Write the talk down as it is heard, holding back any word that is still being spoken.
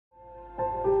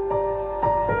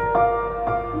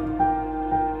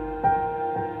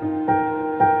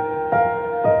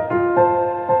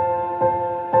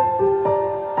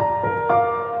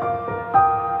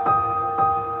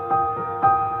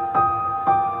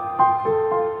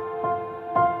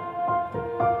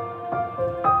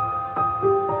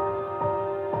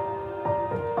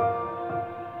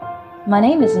My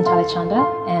name is Chanda,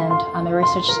 and I'm a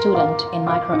research student in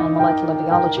micro and molecular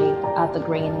biology at the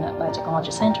Green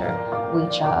Biotechnology Center,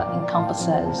 which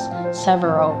encompasses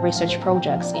several research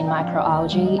projects in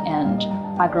microalgae and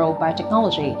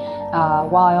agrobiotechnology,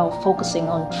 while focusing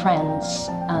on trends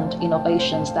and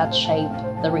innovations that shape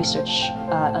the research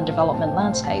and development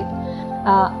landscape.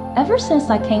 Ever since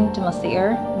I came to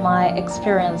MAScIR, my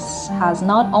experience has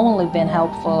not only been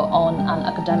helpful on an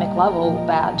academic level,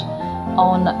 but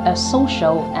on a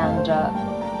social and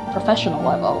professional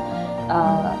level.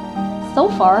 So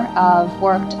far, I've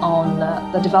worked on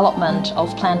the development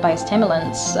of plant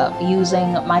biostimulants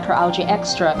using microalgae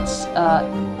extracts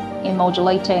in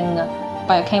modulating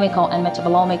biochemical and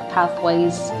metabolomic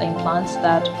pathways in plants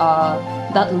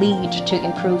that lead to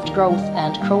improved growth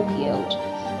and crop yield.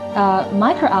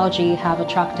 Microalgae have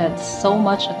attracted so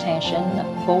much attention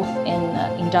both in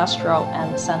industrial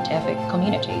and scientific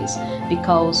communities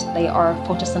because they are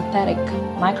photosynthetic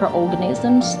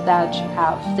microorganisms that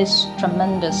have this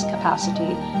tremendous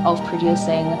capacity of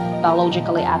producing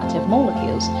biologically active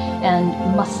molecules. And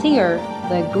MAScIR,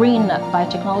 the Green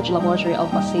Biotechnology Laboratory of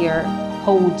MAScIR,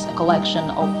 holds a collection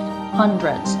of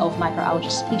hundreds of microalgae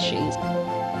species.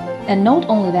 And not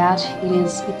only that, it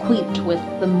is equipped with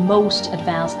the most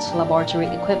advanced laboratory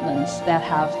equipments that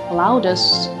have allowed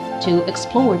us to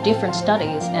explore different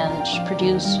studies and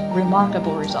produce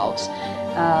remarkable results.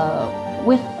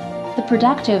 With the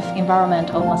productive environment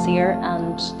of MAScIR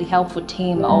and the helpful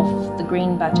team of the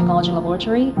Green Biotechnology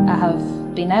Laboratory, I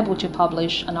have been able to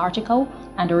publish an article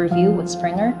and a review with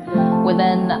Springer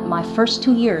within my first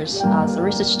 2 years as a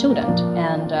research student.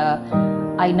 And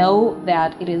I know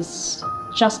that it is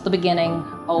just the beginning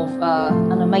of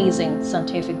an amazing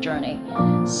scientific journey.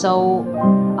 So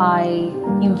I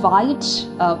invite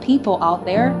people out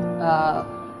there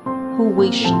who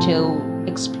wish to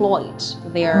exploit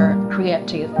their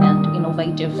creative and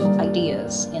innovative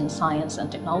ideas in science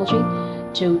and technology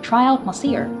to try out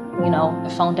MAScIR, a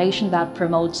foundation that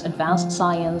promotes advanced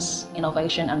science,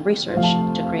 innovation, and research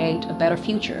to create a better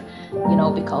future,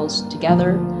 because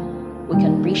together we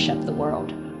can reshape the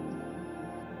world.